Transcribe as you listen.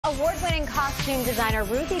Award-winning costume designer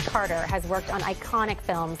Ruth E has worked on iconic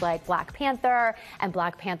films like Black Panther and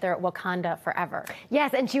Black Panther Wakanda Forever.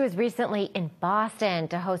 Yes, and she was recently in Boston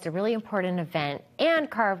to host a really important event and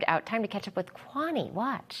carved out time to catch up with Kwani.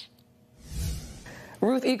 Watch.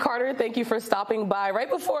 Ruth E. Carter, thank you for stopping by right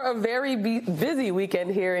before a very busy weekend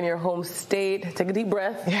here in your home state. Take a deep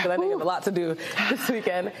breath, because I know you have a lot to do this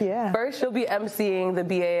weekend. Yeah. First, you'll be emceeing the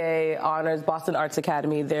BAA Honors Boston Arts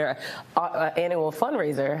Academy, their annual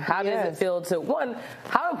fundraiser. How does it feel to, one,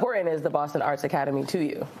 how important is the Boston Arts Academy to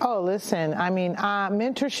you? Oh, listen, I mean,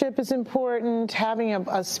 mentorship is important. Having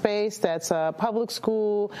a space that's a public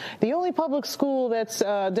school, the only public school that's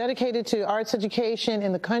dedicated to arts education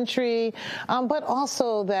in the country, but also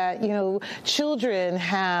that, you know, children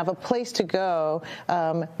have a place to go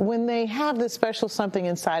when they have this special something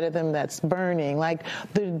inside of them that's burning, like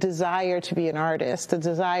the desire to be an artist, the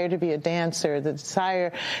desire to be a dancer, the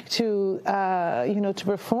desire to, to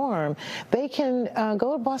perform. They can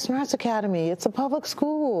go to Boston Arts Academy. It's a public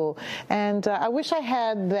school. And I wish I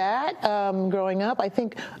had that growing up. I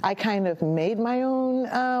think I kind of made my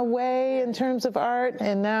own way in terms of art.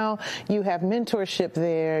 And now you have mentorship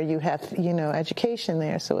there. You have, education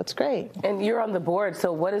there, so it's great. And you're on the board,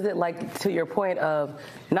 so what is it like, to your point of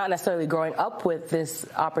not necessarily growing up with this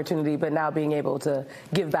opportunity, but now being able to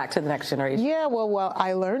give back to the next generation? Yeah, well,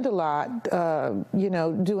 I learned a lot,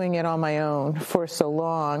 doing it on my own for so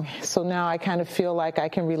long. So now I kind of feel like I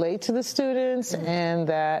can relate to the students and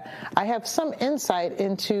that I have some insight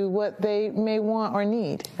into what they may want or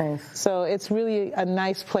need. Nice. So it's really a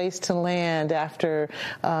nice place to land after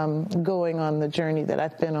going on the journey that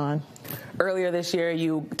I've been on. Earlier this year,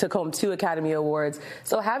 you took home 2 Academy Awards.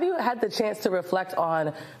 So have you had the chance to reflect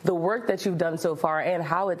on the work that you've done so far and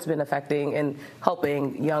how it's been affecting and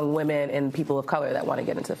helping young women and people of color that want to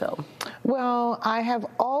get into film? Well, I have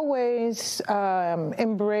always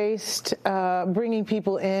embraced bringing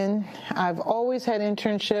people in. I've always had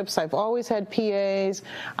internships. I've always had PAs.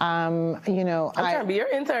 I'm trying to be your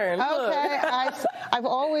intern. Okay. I've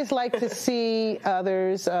always liked to see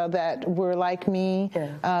others that were like me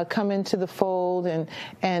come into the fold and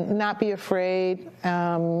not be afraid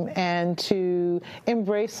and to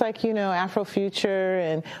embrace, Afrofuture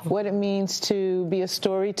and what it means to be a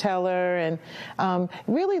storyteller and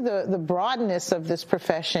really the broadness of this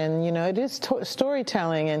profession. It is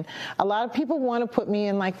storytelling, and a lot of people want to put me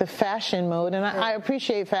in the fashion mode, and I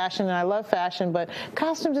appreciate fashion and I love fashion, but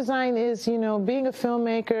costume design is, being a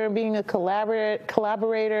filmmaker, being a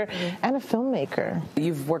collaborator and a filmmaker.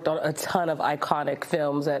 You've worked on a ton of iconic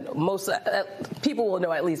films that most people will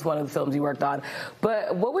know at least one of the films you worked on.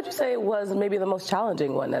 But what would you say was maybe the most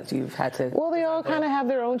challenging one that you've had to? Well, they all kind of have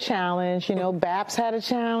their own challenge. BAPS had a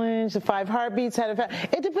challenge. The 5 Heartbeats had a.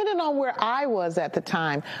 It depended on where I was at the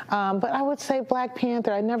time. But I would say Black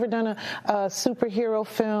Panther. I'd never done a superhero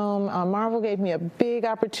film. Marvel gave me a big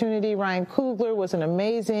opportunity. Ryan Coogler was an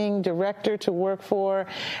amazing director to work for,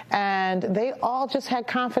 and they all just had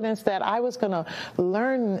confidence that I was going to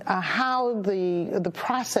learn how the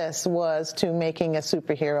process was to making a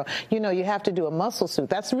superhero. You have to do a muscle suit.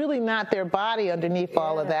 That's really not their body underneath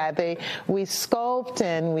all of that. We sculpt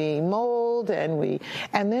and we mold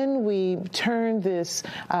and then we turn this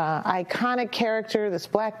iconic character, this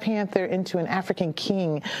Black Panther, into an African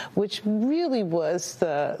king, which really was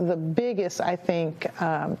the biggest, I think,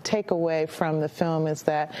 takeaway from the film is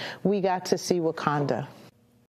that we got to see Wakanda.